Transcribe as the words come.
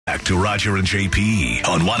Back to Roger and JP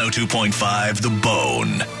on 102.5 The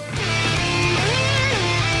Bone.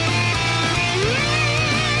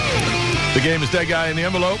 The game is Dead Guy in the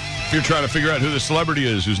Envelope. If you're trying to figure out who the celebrity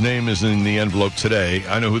is whose name is in the envelope today,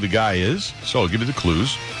 I know who the guy is, so I'll give you the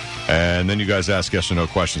clues. And then you guys ask yes or no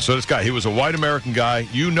questions. So this guy, he was a white American guy.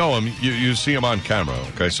 You know him. You see him on camera,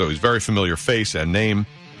 okay? So he's very familiar face and name.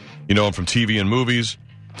 You know him from TV and movies.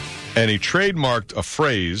 And he trademarked a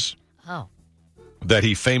phrase that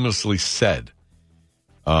he famously said.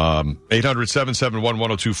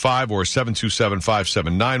 800-771-1025 or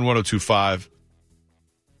 727-579-1025.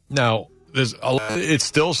 Now, it's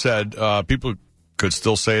still said, people could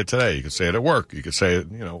still say it today. You could say it at work. You could say it,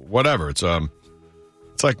 whatever. It's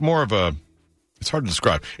like more of it's hard to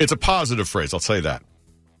describe. It's a positive phrase, I'll say that.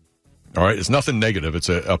 All right? It's nothing negative. It's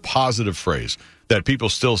a positive phrase that people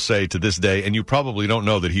still say to this day, and you probably don't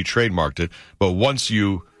know that he trademarked it, but once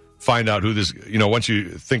you find out who this, once you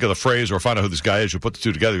think of the phrase or find out who this guy is, you put the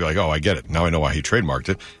two together, you're like, oh, I get it. Now I know why he trademarked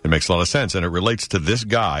it. It makes a lot of sense, and it relates to this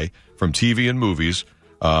guy from TV and movies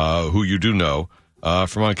who you do know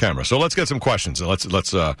from on camera. So let's get some questions.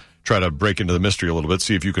 Let's try to break into the mystery a little bit,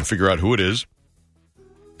 see if you can figure out who it is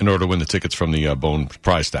in order to win the tickets from the Bone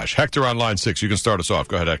Prize Stash. Hector on line 6. You can start us off.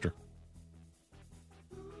 Go ahead, Hector.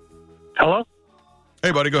 Hello?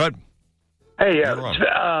 Hey, buddy, go ahead. Hey,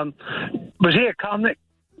 was he a comic?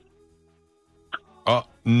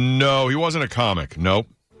 No, he wasn't a comic. Nope.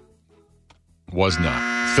 Was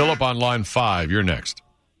not. Philip on line 5. You're next.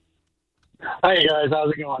 Hey, guys.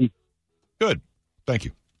 How's it going? Good. Thank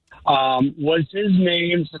you. Was his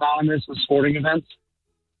name synonymous with sporting events?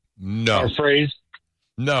 No. Or phrase?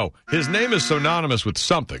 No. His name is synonymous with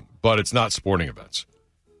something, but it's not sporting events.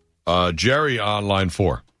 Jerry on line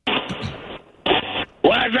 4.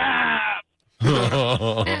 What's up?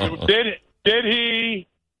 Did he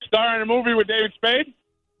star in a movie with David Spade?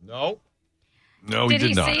 No. No, he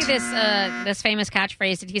did not. Did he say this famous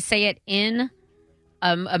catchphrase? Did he say it in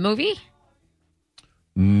a movie?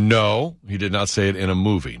 No, he did not say it in a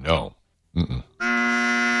movie. No. Mm-mm.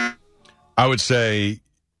 I would say,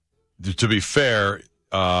 to be fair,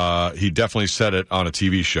 he definitely said it on a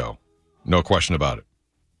TV show. No question about it.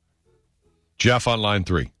 Jeff on line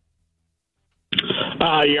 3.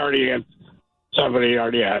 Somebody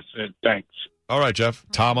already asked it. Thanks. All right, Jeff.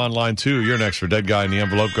 Tom on line 2. You're next for Dead Guy in the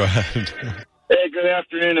Envelope. Go ahead. Hey, good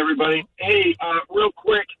afternoon, everybody. Hey, real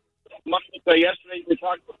quick, yesterday you were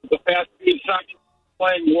talking about the fast speed soccer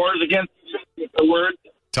playing wars against the word.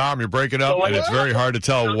 Tom, you're breaking up, and it's very hard to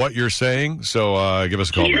tell what you're saying, so give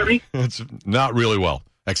us a call. Can you hear me? It's not really well,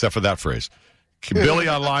 except for that phrase. Billy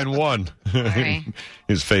on line 1.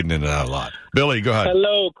 He's fading in and out a lot. Billy, go ahead.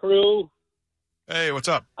 Hello, crew. Hey, what's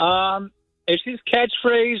up? Is his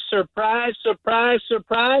catchphrase surprise, surprise,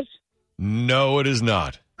 surprise? No, it is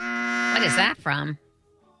not. What is that from?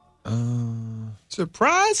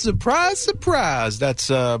 Surprise, surprise, surprise. That's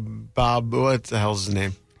Bob. What the hell's his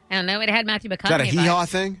name? I don't know. It had Matthew McConaughey. Is that a hee-haw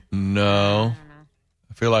thing? No.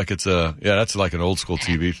 I feel like it's that's like an old school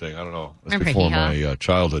TV thing. I don't know. That's Remember before hee-haw? my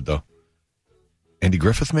childhood, though. Andy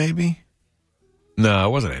Griffith, maybe? No,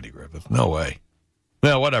 it wasn't Andy Griffith. No way.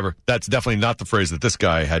 No, whatever. That's definitely not the phrase that this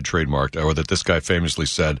guy had trademarked or that this guy famously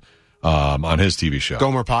said on his TV show.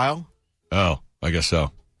 Gomer Pyle? Oh, I guess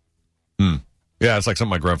so. Yeah, it's like something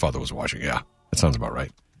my grandfather was watching. Yeah, that sounds about right.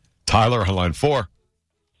 Tyler on line 4.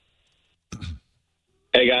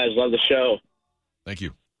 Hey, guys. Love the show. Thank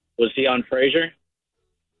you. Was he on Frasier?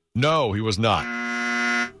 No, he was not.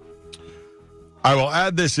 I will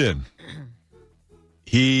add this in.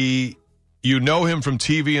 You know him from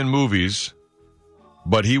TV and movies,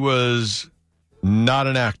 but he was not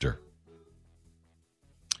an actor.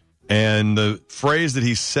 And the phrase that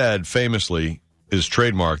he said famously is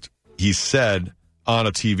trademarked. He said on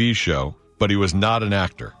a TV show, but he was not an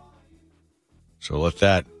actor. So let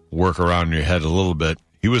that work around in your head a little bit.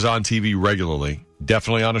 He was on TV regularly,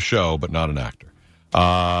 definitely on a show, but not an actor.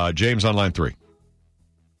 James on line 3.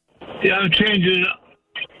 Yeah, I'm changing it up.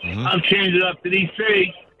 I'm changing it up. Did he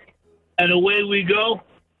say, and away we go?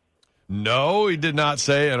 No, he did not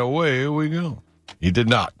say, and away we go. He did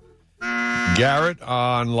not. Garrett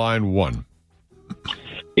on line 1.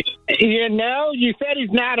 You said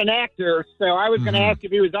he's not an actor, so I was going to ask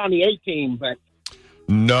if he was on the A-Team, but...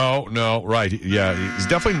 No, right. Yeah, he's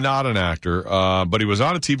definitely not an actor, but he was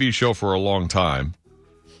on a TV show for a long time.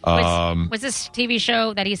 Was this TV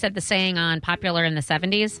show that he said the saying on popular in the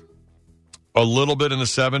 70s? A little bit in the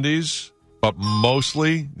 70s, but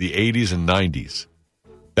mostly the 80s and 90s.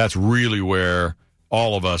 That's really where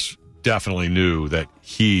all of us definitely knew that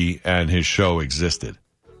he and his show existed.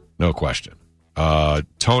 No question.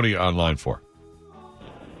 Tony on line 4.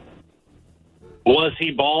 Was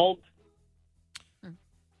he bald?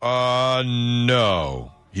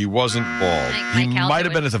 No. He wasn't bald. He Mike might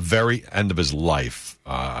have Calta been at the very end of his life.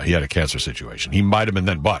 He had a cancer situation. He might have been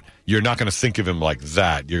then, but you're not going to think of him like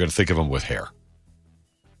that. You're going to think of him with hair.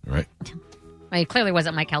 All right? Well, he clearly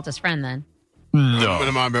wasn't Mike Calta's friend then. No.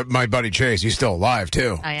 But my buddy Chase, he's still alive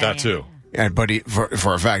too. Oh, yeah, That too. And but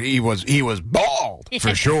for a fact, he was bald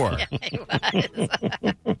for sure. Yeah, he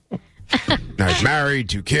was. Now he's married,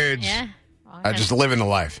 2 kids. Yeah. Well, Just living the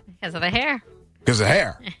life because of the hair. because of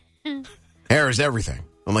hair. Hair is everything.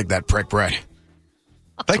 Unlike that prick Brett.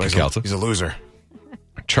 Thank you, Calta. He's a loser.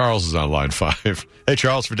 Charles is on line 5. Hey,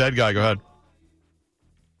 Charles, for Dead Guy, go ahead.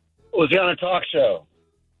 Was he on a talk show?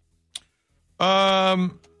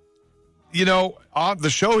 On the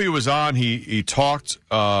show he was on, he talked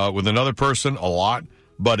with another person a lot,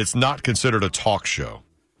 but it's not considered a talk show.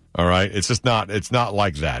 All right, it's just not. It's not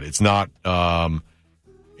like that. It's not.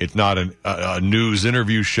 It's not a news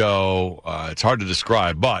interview show. It's hard to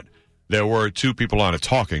describe, but there were 2 people on it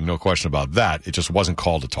talking. No question about that. It just wasn't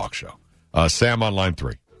called a talk show. Sam on line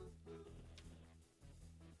 3.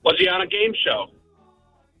 Was he on a game show?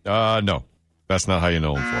 No, that's not how you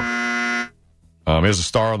know him for. He's a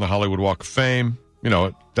star on the Hollywood Walk of Fame.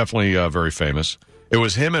 Definitely very famous. It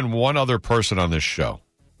was him and one other person on this show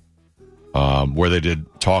where they did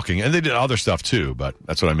talking, and they did other stuff too, but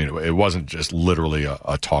that's what I mean. It wasn't just literally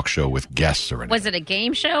a talk show with guests or anything. Was it a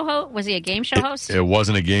game show Was he a game show host? It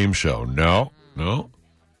wasn't a game show. No.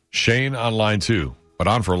 Shane on line 2, but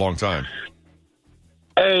on for a long time.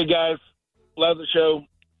 Hey, guys. Love the show.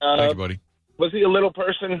 Thank you, buddy. Was he a little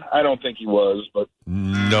person? I don't think he was, but...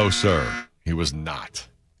 No, sir. He was not.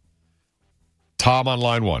 Tom on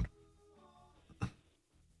line 1.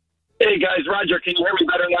 Hey, guys. Roger, can you hear me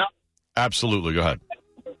better now? Absolutely. Go ahead.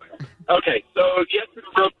 Okay, so yesterday,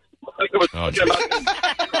 I was talking about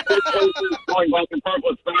the going black and purple.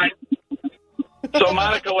 It's fine. So,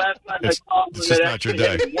 Monica, last night I saw it's just not your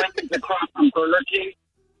day. went across from Burger King,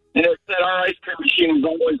 and it said our ice cream machine is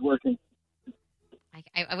always working.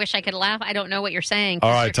 I wish I could laugh. I don't know what you're saying.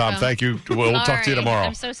 All right, Tom, thank you. We'll talk to you tomorrow.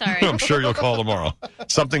 I'm so sorry. I'm sure you'll call tomorrow.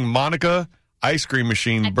 Something Monica, ice cream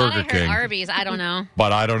machine, Burger I heard King. Arby's. I don't know.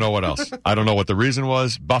 But I don't know what else. I don't know what the reason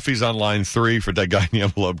was. Buffy's on line 3 for Dead Guy in the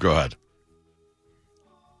Envelope. Go ahead.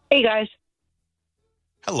 Hey, guys.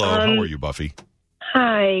 Hello. How are you, Buffy?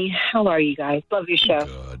 Hi. How are you guys? Love your show.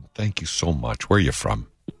 Good. Thank you so much. Where are you from?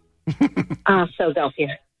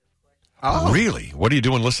 Philadelphia. Oh. Really? What are you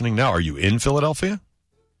doing listening now? Are you in Philadelphia?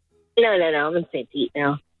 No. I'm in St. Pete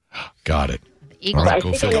now. Got it. Eagles. All right,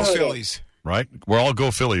 go Go Phillies. Phillies. Right? We're all go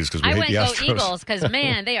Phillies because we I hate went the go Astros. Eagles because,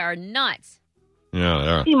 man, they are nuts. Yeah, they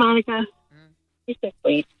are. Hey, Monica. You're so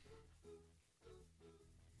sweet.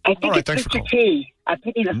 I think All right, it's thanks for Mr. calling. T. I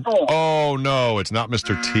pity the soul. Oh, no, it's not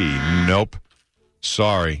Mr. T. Nope.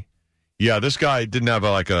 Sorry. Yeah, this guy didn't have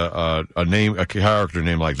a name, a character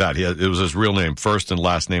name like that. It was his real name. First and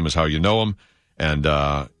last name is how you know him. And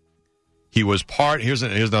he was here's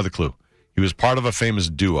another clue. He was part of a famous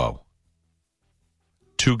duo.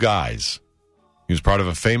 2 guys. He was part of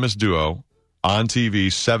a famous duo on TV,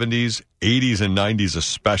 70s, 80s, and 90s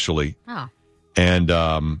especially. Oh. And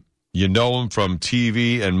you know him from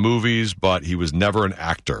TV and movies, but he was never an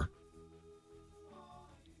actor.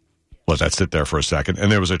 Let that sit there for a second.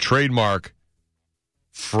 And there was a trademark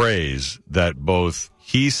phrase that both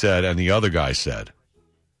he said and the other guy said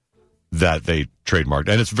that they trademarked.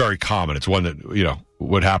 And it's very common. It's one that,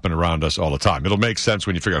 would happen around us all the time. It'll make sense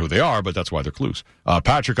when you figure out who they are, but that's why they're clues.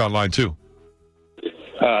 Patrick on line 2.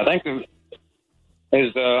 Thank you.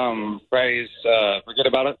 Is phrase forget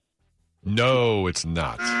about it? No, it's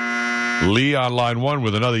not. Lee on line 1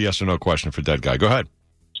 with another yes or no question for Dead Guy. Go ahead.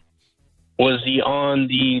 Was he on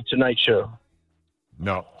the Tonight Show?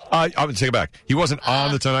 No. I would take it back. He wasn't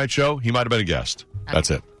on the Tonight Show. He might have been a guest. That's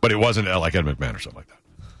it. But it wasn't like Ed McMahon or something like that.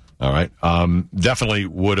 All right. Definitely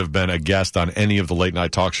would have been a guest on any of the late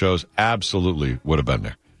night talk shows. Absolutely would have been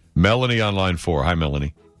there. Melanie on line 4. Hi,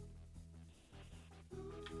 Melanie.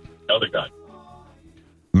 Other guy.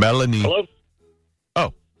 Melanie. Hello?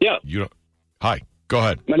 Oh. Yeah. You don't. Hi. Go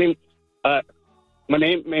ahead. My name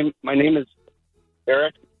is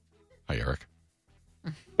Eric. Hi, Eric.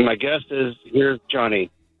 My guest is Here's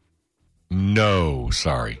Johnny. No,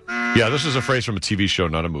 sorry. Yeah, this is a phrase from a TV show,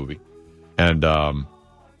 not a movie. And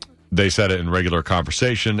they said it in regular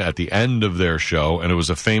conversation at the end of their show, and it was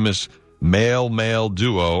a famous male-male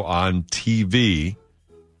duo on TV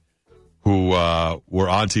who were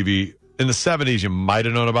on TV in the 70s. You might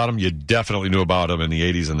have known about them. You definitely knew about them in the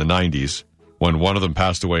 80s and the 90s when one of them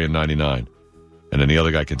passed away in 99, and then the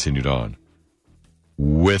other guy continued on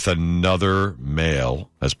with another male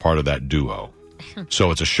as part of that duo.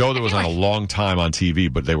 So it's a show that was on a long time on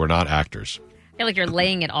TV, but they were not actors. I feel like you're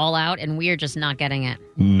laying it all out, and we're just not getting it.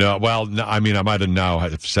 No, well, no, I mean, I might have now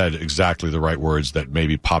have said exactly the right words that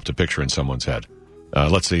maybe popped a picture in someone's head.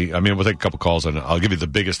 Let's see. I mean, we'll take a couple calls, and I'll give you the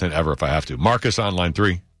biggest hint ever if I have to. Marcus on line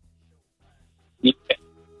 3. Was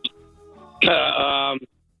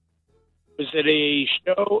it a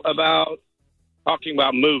show about talking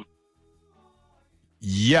about movies?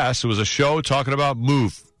 Yes, it was a show talking about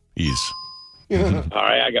movies. All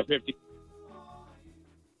right, I got 50.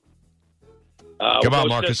 Come on,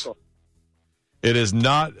 Marcus. Siskel. It is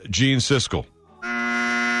not Gene Siskel.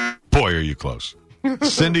 Boy, are you close.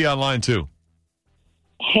 Cindy on line 2.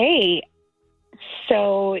 Hey,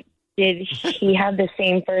 so did he have the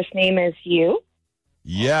same first name as you?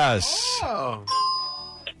 Yes. Oh.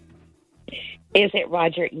 Is it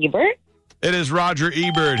Roger Ebert? It is Roger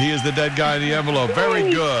Ebert. He is the dead guy in the envelope. Very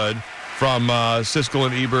good. From Siskel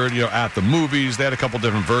and Ebert, at the movies. They had a couple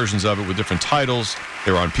different versions of it with different titles.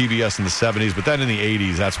 They were on PBS in the 70s, but then in the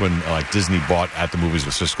 80s, that's when Disney bought At the Movies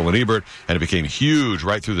with Siskel and Ebert, and it became huge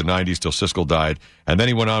right through the 90s till Siskel died. And then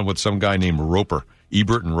he went on with some guy named Roper,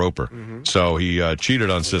 Ebert and Roper. Mm-hmm. So he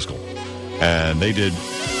cheated on Siskel. And they did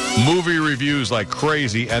movie reviews like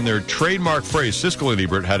crazy, and their trademark phrase, Siskel and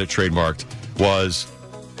Ebert had it trademarked, was...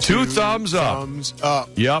 Two thumbs up. Thumbs up.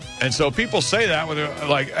 Yep. And so people say that when they're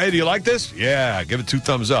like, hey, do you like this? Yeah, give it 2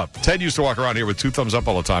 thumbs up. Ted used to walk around here with 2 thumbs up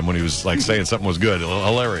all the time when he was saying something was good.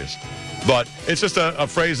 Hilarious. But it's just a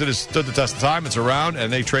phrase that has stood the test of time. It's around,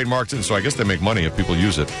 and they trademarked it. And so I guess they make money if people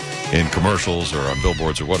use it in commercials or on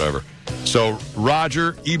billboards or whatever. So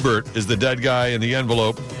Roger Ebert is the dead guy in the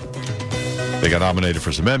envelope. They got nominated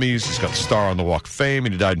for some Emmys. He's got the Star on the Walk of Fame,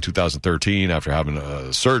 and he died in 2013 after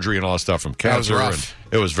having surgery and all that stuff from cancer. That was rough.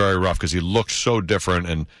 And it was very rough because he looked so different,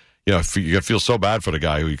 and you feel so bad for the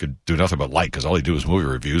guy who you could do nothing but like because all he do is movie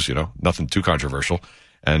reviews. Nothing too controversial.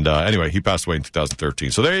 And anyway, he passed away in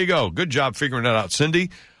 2013. So there you go. Good job figuring that out,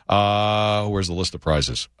 Cindy. Where's the list of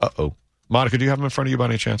prizes? Monica, do you have them in front of you by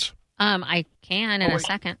any chance? I can in a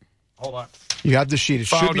second. Hold on. You have the sheet. It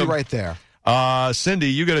should Found be them. right there. Cindy,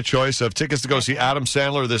 you get a choice of tickets to go see Adam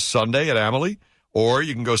Sandler this Sunday at Amalie, or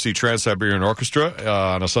you can go see Trans-Siberian Orchestra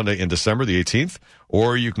on a Sunday in December the 18th,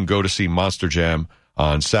 or you can go to see Monster Jam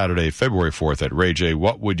on Saturday, February 4th at Ray J.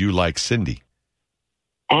 What would you like, Cindy?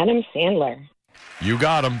 Adam Sandler. You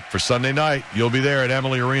got him for Sunday night. You'll be there at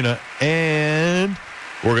Amalie Arena, and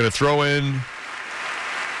we're going to throw in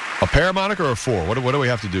a pair, Monica, or a 4? What do we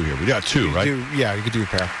have to do here? We got 2, right? You could do a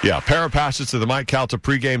pair. Yeah, a pair of passes to the Mike Calta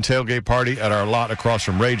pregame tailgate party at our lot across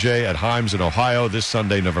from Ray J at Himes in Ohio this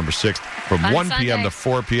Sunday, November 6th from 1 p.m. to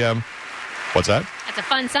 4 p.m. What's that? That's a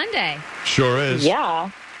fun Sunday. Sure is.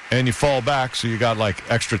 Yeah. And you fall back, so you got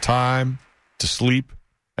extra time to sleep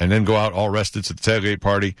and then go out all rested to the tailgate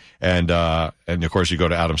party. And of course, you go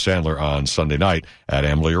to Adam Sandler on Sunday night at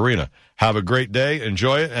Amalie Arena. Have a great day.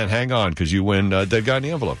 Enjoy it and hang on because you win Dead Guy in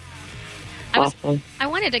the Envelope. I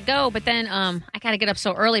wanted to go, but then I got to get up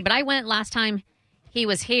so early. But I went last time he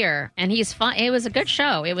was here, and he's fun. It was a good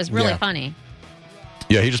show. It was really funny.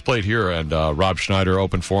 Yeah, he just played here, and Rob Schneider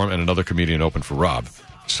opened for him, and another comedian opened for Rob.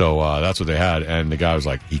 So that's what they had, and the guy was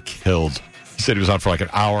he killed. He said he was on for an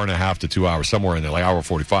hour and a half to 2 hours, somewhere in there, hour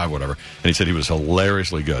 45, whatever. And he said he was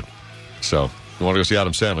hilariously good. So you want to go see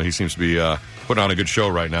Adam Sandler? He seems to be putting on a good show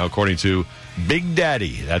right now, according to Big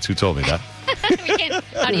Daddy. That's who told me that.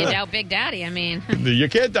 How do you doubt Big Daddy? I mean, you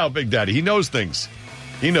can't doubt Big Daddy. He knows things.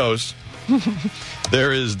 He knows.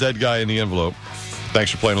 There is Dead Guy in the Envelope.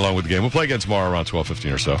 Thanks for playing along with the game. We'll play again tomorrow around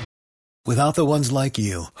 12:15 or so. Without the ones like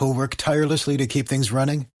you, who work tirelessly to keep things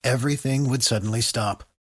running, everything would suddenly stop.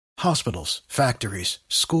 Hospitals, factories,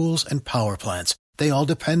 schools, and power plants, they all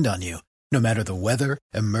depend on you. No matter the weather,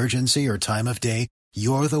 emergency, or time of day,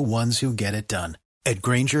 you're the ones who get it done. At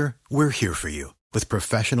Grainger, we're here for you with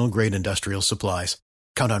professional-grade industrial supplies.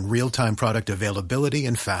 Count on real-time product availability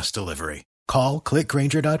and fast delivery. Call, click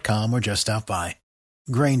Grainger.com, or just stop by.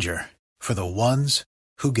 Grainger, for the ones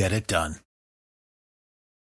who get it done.